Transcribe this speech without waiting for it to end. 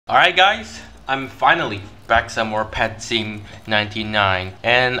Alright guys, I'm finally back some more Pet Sim 99,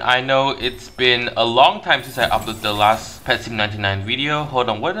 and I know it's been a long time since I uploaded the last Pet Sim 99 video. Hold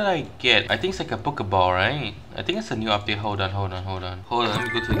on, what did I get? I think it's like a Pokeball, right? I think it's a new update. Hold on, let me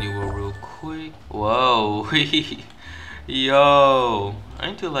go to the new world real quick. Whoa. Yo, I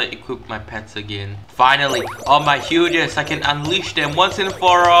need to like equip my pets again. Finally, all my hugest, I can unleash them once and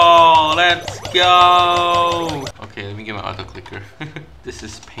for all. Let's go. Okay, let me get my auto clicker. This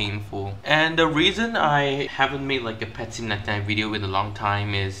is painful. And the reason I haven't made like a Pet Sim 99 video in a long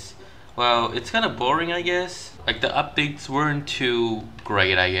time is, well, it's kind of boring, I guess. Like the updates weren't too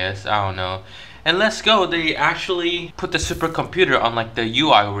great, I guess. I don't know. And let's go, they actually put the supercomputer on like the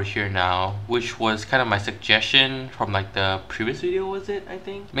UI over here now, which was kind of my suggestion from like the previous video, was it, I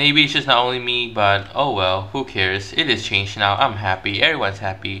think? Maybe it's just not only me, but oh well, who cares? It is changed now, I'm happy, everyone's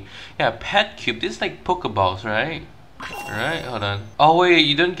happy. Yeah, Pet Cube, this is like Pokeballs, right? Alright, hold on. Oh wait,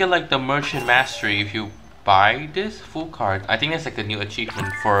 you don't get like the Merchant Mastery if you buy this full card. I think that's like a new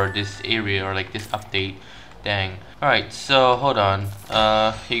achievement for this area or like this update. Dang. Alright, so hold on.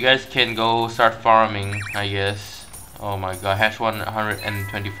 You guys can go start farming, I guess. Oh my god, hash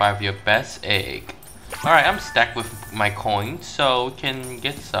 125 your best egg. Alright, I'm stacked with my coins, so we can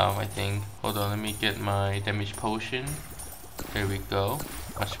get some, I think. Hold on, let me get my damage potion. There we go.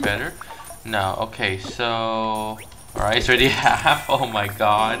 Much better. Now, okay, so... Alright, it's already half. Oh my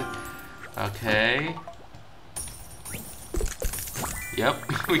god. Okay.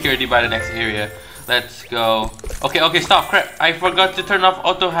 Yep, we can already buy the next area. Let's go. Okay, stop. Crap, I forgot to turn off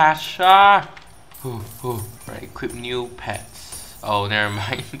auto hash. Right, equip new pets. Oh, never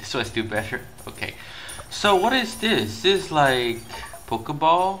mind. This one's do better. Okay. So what is this? This is like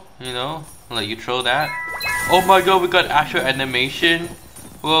Pokeball, you know? Like you throw that. Oh my god, we got actual animation.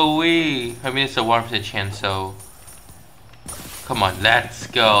 Whoa wee. I mean, it's a 1% chance, so come on, let's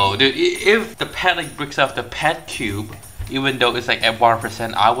go. Dude, if the pet like breaks off the pet cube, even though it's like at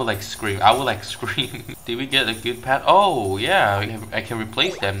 1%, I will like scream. Did we get a good pet? Oh yeah, I can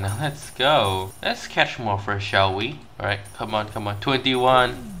replace them now. Let's go. Let's catch more first, shall we? Alright, come on.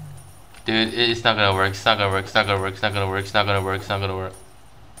 21. Dude, it's not gonna work. It's not gonna work.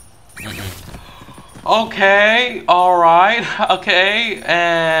 Okay, alright, okay,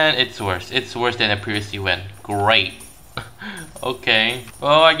 and it's worse. It's worse than the previous event. Great. Okay.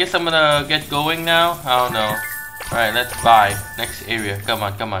 Well, I guess I'm gonna get going now. I don't know. Alright, let's buy. Next area. Come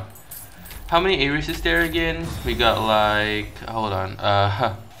on. How many areas is there again? We got like... Hold on.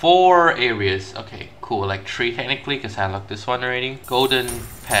 4 areas. Okay, cool. Like 3 technically, because I unlocked this one already. Golden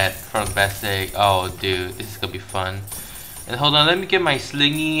pet from best egg. Oh, dude. This is gonna be fun. And hold on, let me get my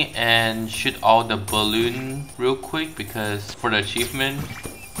slingy and shoot all the balloon real quick, because for the achievement.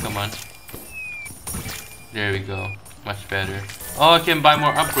 Come on. There we go. Much better. Oh, I can buy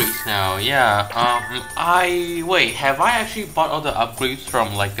more upgrades now. Yeah. Wait, have I actually bought all the upgrades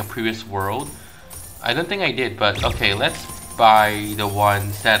from like the previous world? I don't think I did, but okay, let's buy the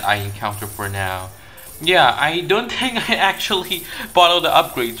ones that I encountered for now. Yeah, I don't think I actually bought all the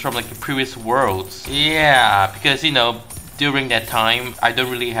upgrades from like the previous worlds. Yeah, because you know, during that time, I don't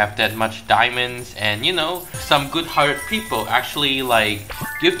really have that much diamonds, and you know, some good-hearted people actually like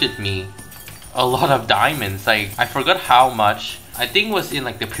gifted me a lot of diamonds. Like, I forgot how much. I think it was in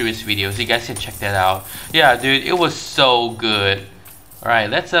like the previous videos. You guys can check that out. Yeah, dude, it was so good. Alright,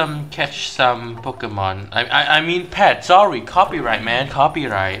 let's catch some Pokemon. I mean pet. Sorry, copyright, man.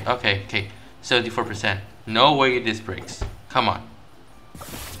 Copyright. Okay. 74%. No way this breaks. Come on.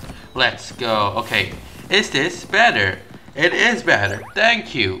 Let's go. Okay. Is this better? It is better.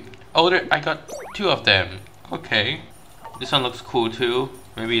 Thank you. Oh, I got 2 of them. Okay. This one looks cool too.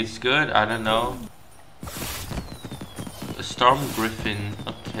 Maybe it's good, I don't know. A Storm Griffin,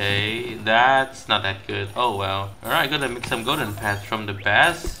 okay, that's not that good. Oh well. Alright, gotta make some golden pets from the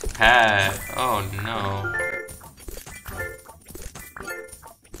best pet. Oh no.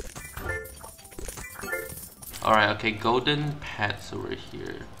 Alright, okay, golden pets over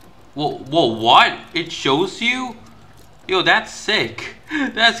here. Whoa, what? It shows you? Yo, that's sick.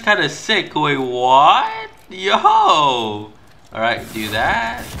 That's kinda sick. Wait, what? Yo! Alright, do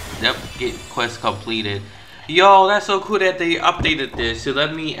that. Yep, get quest completed. Yo, that's so cool that they updated this. So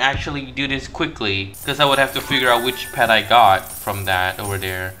let me actually do this quickly, because I would have to figure out which pet I got from that over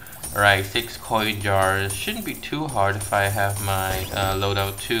there. Alright, 6 coin jars. Shouldn't be too hard if I have my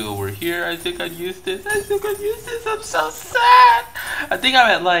loadout 2 over here. I think I'd use this. I'm so sad. I think I'm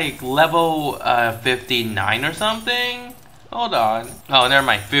at like level 59 or something. Hold on. Oh, never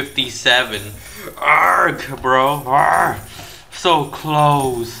mind. 57. Arg, bro. Arg. So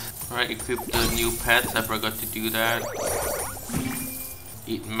close. Alright, equip the new pets. I forgot to do that.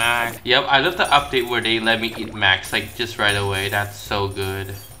 Eat max. Yep, I love the update where they let me eat max like just right away. That's so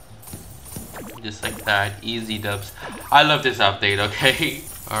good. Just like that, easy dubs. I love this update. Okay.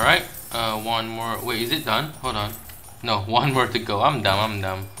 All right. One more. Wait, is it done? Hold on. No, one more to go. I'm dumb.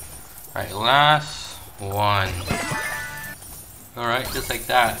 All right, last one. All right, just like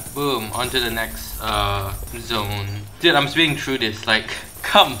that. Boom. On to the next zone. Dude, I'm speeding through this. Like,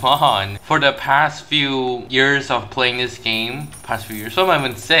 come on. For the past few years of playing this game, past few years. What am I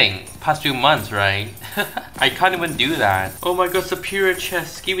even saying? Past few months, right? I can't even do that. Oh my god, superior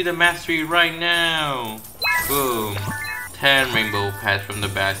chest. Give me the mastery right now. Boom. 10 rainbow pets from the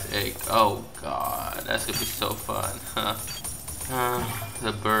best egg. Oh god, that's gonna be so fun.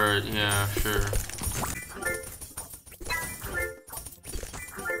 The bird, yeah, sure.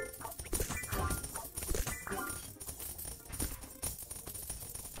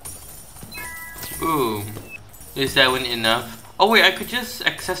 Boom. Is that one enough? Oh wait, I could just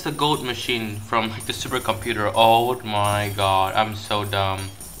access the gold machine from like the supercomputer. Oh my god, I'm so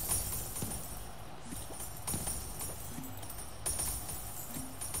dumb.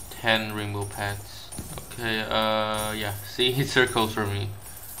 Ten rainbow pets. Okay, yeah, see, it circles for me.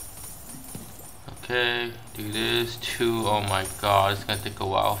 Okay, do this, 2, oh my god, it's gonna take a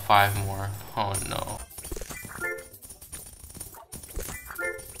while, 5 more, oh no.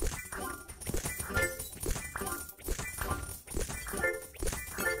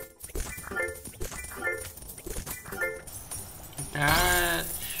 That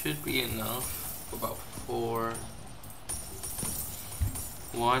should be enough, about 4.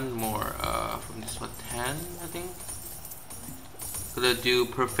 One more, from this one, 10, I think. Gonna do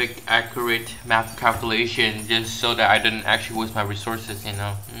perfect, accurate math calculation just so that I didn't actually waste my resources, you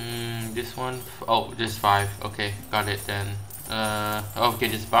know. This one, oh, just 5. Okay, got it then. Okay,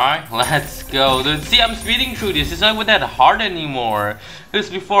 just buy. Let's go, dude. See, I'm speeding through this. It's not even that hard anymore. This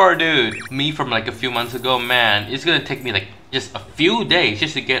before, dude. Me from like a few months ago, man. It's gonna take me like just a few days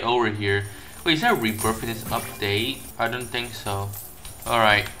just to get over here. Wait, is there a rebirth in this update? I don't think so.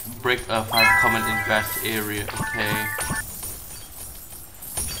 Alright, break a 5 common invest area. Okay.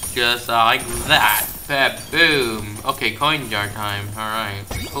 Just like that. Boom. Okay, coin jar time. Alright.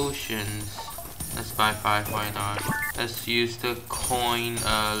 Potions. Let's buy 5, why not? Let's use the coin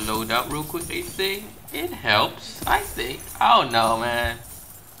loadout real quick, I think. It helps, I think. I don't know, man.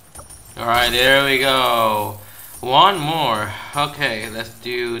 Alright, there we go. One more. Okay, let's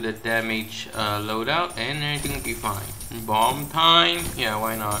do the damage loadout and everything will be fine. Bomb time? Yeah,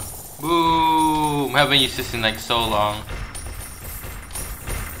 why not? Boom! Haven't used this in like so long.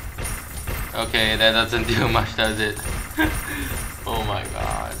 Okay, that doesn't do much, does it? Oh my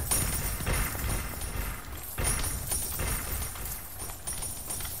god.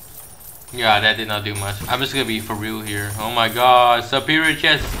 Yeah, that did not do much. I'm just gonna be for real here. Oh my god, superior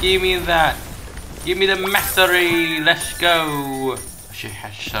chest, give me that. Give me the mastery, let's go. I should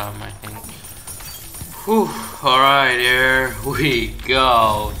have some, I think. Whew, alright, there we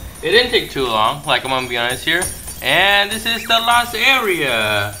go. It didn't take too long, like I'm gonna be honest here. And this is the last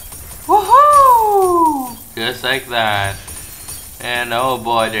area. Woohoo! Just like that. And oh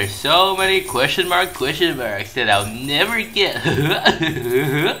boy, there's so many question marks that I'll never get.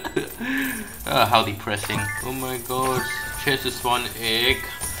 Oh, how depressing. Oh my god, chance to spawn egg.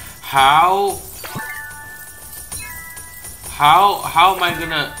 How am I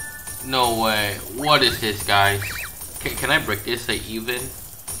gonna... No way. What is this, guys? Can I break this like even?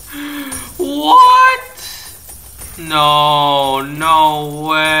 What? No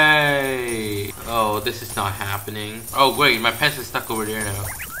way. Oh, this is not happening. Oh wait, my pets is stuck over there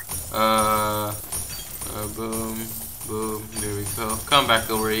now. Boom, boom, there we go. Come back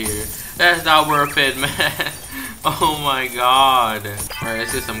over here. That's not worth it, man. Oh my god. Alright,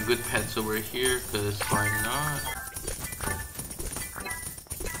 let's get some good pets over here, cause why not?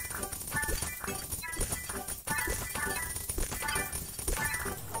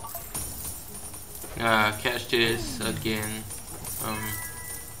 Catch this again.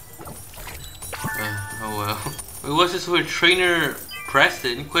 Oh well. Wait, what's this with Trainer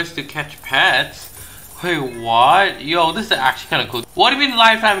Preston? Quest to catch pets? Wait, what? Yo, this is actually kind of cool. What do you mean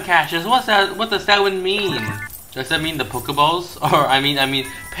lifetime catches? What's that? What does that even mean? Does that mean the Pokeballs? Or I mean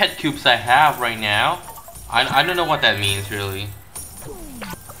pet cubes I have right now? I don't know what that means really.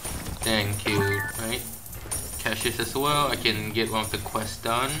 Dang cute, right? Catch this as well. I can get one of the quests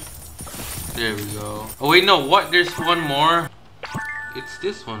done. There we go. Oh wait, no, what? There's one more. It's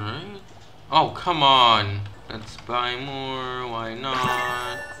this one, right? Oh, come on. Let's buy more. Why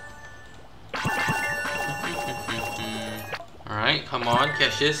not? Alright, come on.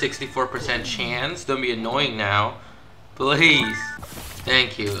 Catch this. 64% chance. Don't be annoying now. Please.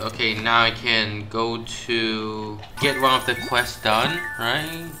 Thank you. Okay, now I can go to get one of the quests done,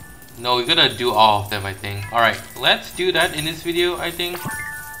 right? No, we're gonna do all of them, I think. Alright, let's do that in this video, I think.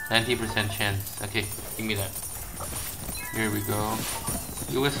 90% chance. Okay, give me that. Here we go.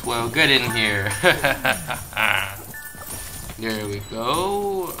 You as well. Get in here. There we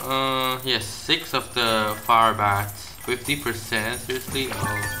go. Yes, 6 of the fire bats. 50%? Seriously?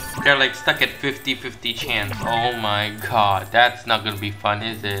 Oh. They're like stuck at 50-50 chance. Oh my god. That's not gonna be fun,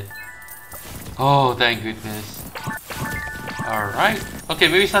 is it? Oh, thank goodness. Alright. Okay,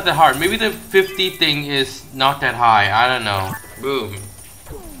 maybe it's not that hard. Maybe the 50 thing is not that high. I don't know. Boom.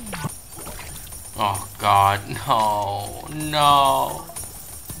 Oh god. No. No.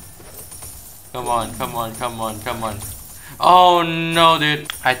 Come on, come on, come on, come on. Oh no,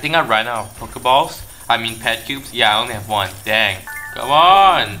 dude. I think I ran out of Pokeballs. I mean pet cubes. Yeah, I only have one. Dang. Come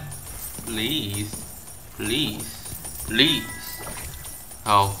on. Please. Please. Please.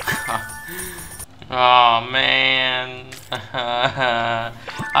 Oh god. Oh man. I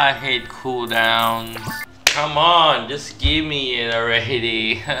hate cooldowns. Come on, just give me it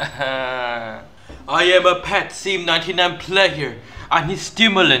already. I am a Pet Sim 99 player. I need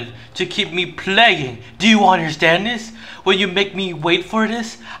stimulant to keep me playing. Do you understand this? When you make me wait for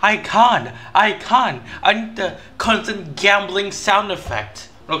this, I can't. I need the constant gambling sound effect.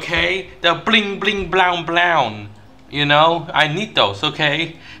 Okay? The bling bling blown blown. You know? I need those,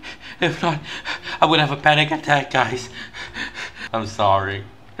 okay? If not, I'm gonna have a panic attack, guys. I'm sorry.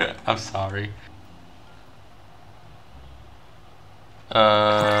 I'm sorry.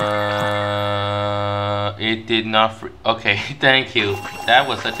 It did not okay, thank you. That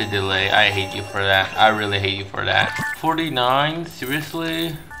was such a delay. I hate you for that. I really hate you for that. 49?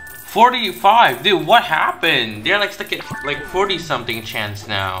 Seriously? 45? Dude, what happened? They're like stuck at like 40 something chance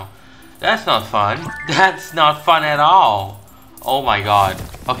now. That's not fun. That's not fun at all. Oh my god.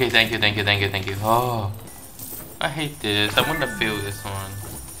 Okay, thank you, thank you, thank you, thank you. Oh, I hate this. I want to fail this one.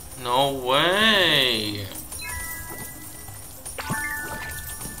 No way.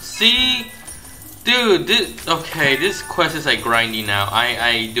 See? Dude, this quest is like grindy now.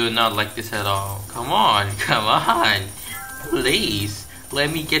 I do not like this at all. Come on, come on. Please,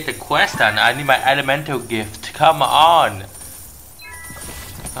 let me get the quest done. I need my elemental gift. Come on.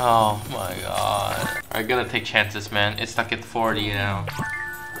 Oh my god. I gotta take chances, man. It's stuck at 40 now.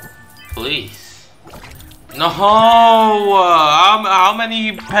 Please. No! How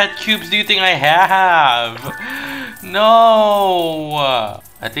many pet cubes do you think I have? No!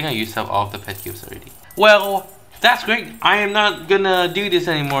 I think I used up all of the pet cubes already. Well, that's great. I am not gonna do this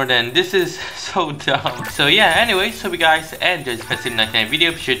anymore then. This is so dumb. So yeah, anyways, hope you guys enjoyed this Pet Sim 99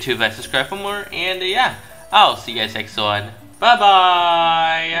 video. Be sure to like, subscribe for more. And yeah, I'll see you guys next one. Bye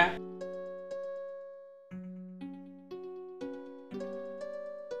bye!